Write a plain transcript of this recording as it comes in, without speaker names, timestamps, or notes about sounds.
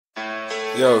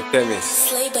Yo,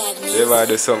 chemist, you ever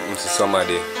do something to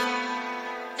somebody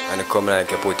and you come like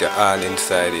you put your hand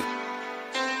inside it,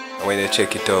 and when you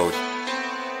check it out,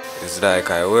 it's like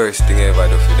the worst thing you ever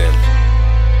do for them.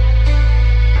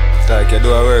 It's like you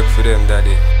do a work for them,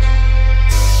 daddy,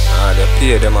 and you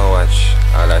pay them a watch,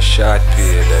 all a short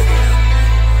pay,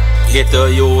 daddy. Get a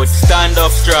youth, stand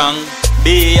up strong,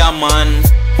 be a man.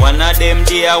 One of them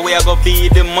day we a go be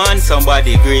the man,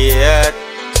 somebody great.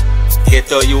 Get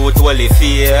a youth, well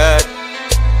feared.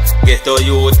 Get a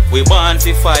youth, we born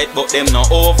to fight, but them no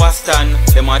overstand.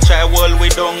 Them a try hold we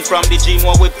down from the gym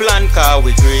what we plan, cause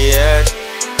we great.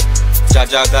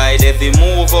 Jaja guide every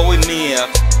move we make.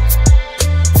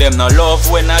 Them no love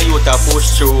when a youth a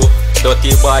push through.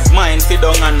 Dirty bad mind sit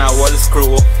down and a whole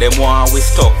screw. Them want we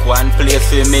stuck one place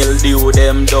we mildew.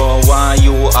 Them don't want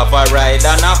you have a ride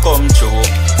and a come through.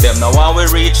 Them no want we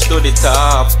reach to the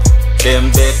top.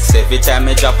 Them vex every time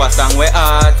me drop a song we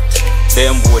hot.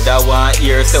 Them woulda want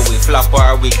hear say we flop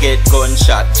or we get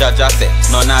gunshot. Jaja say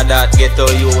none of that. Get a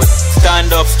youth, stand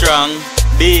up strong,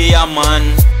 be a man.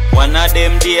 One of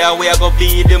them day we a go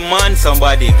be the man,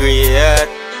 somebody great.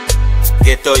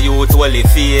 Get a youth, well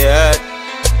feared.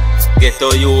 Get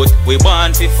a youth, we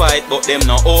born to fight, but them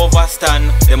no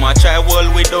overstand. Them a try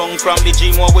hold we down from the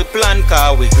gym what we plan,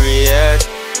 cause we great.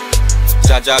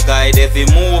 Jaja guide every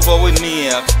move we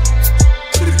make.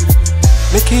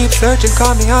 Me keep searching,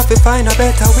 call me off to find a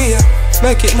better way.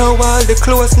 Make it know all the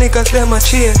close niggas them a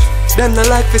change. Them no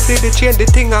like to see the change, the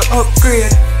thing I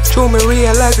upgrade. True me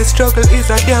realize the struggle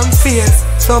is a damn phase.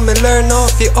 So me learn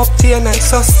off the obtain and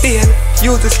sustain.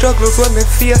 Use the struggles when me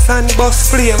face and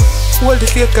bust flame. Hold the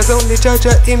faith cause only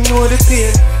Jaja him know the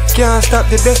pain. Can't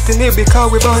stop the destiny because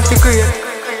we born to great.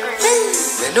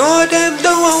 Me know them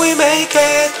don't want we make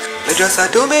it. Me just a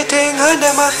do me thing and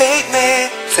them a hate me.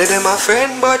 Say them a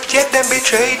friend but yet them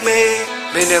betrayed me.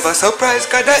 Me never surprised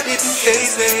cause that didn't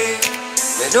faze me.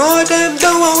 Me know them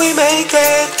don't want we make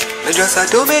it. Me just a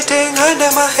do me thing and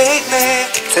them a hate me.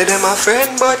 Say them a friend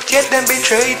but yet them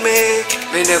betrayed me.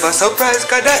 Me never surprised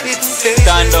cause that didn't faze me.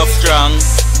 Stand up strong,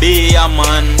 be a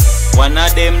man. One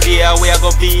of them day we a go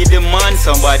be the man,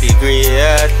 somebody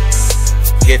great.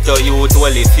 Get a youth,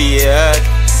 well feared.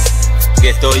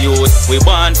 Get a youth, we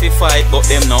born to fight, but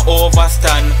them no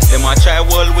overstand. Them a try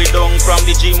hold we down from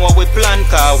the gym what we plan,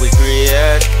 cause we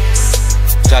great.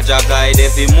 Jaja guide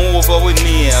every move we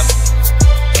make.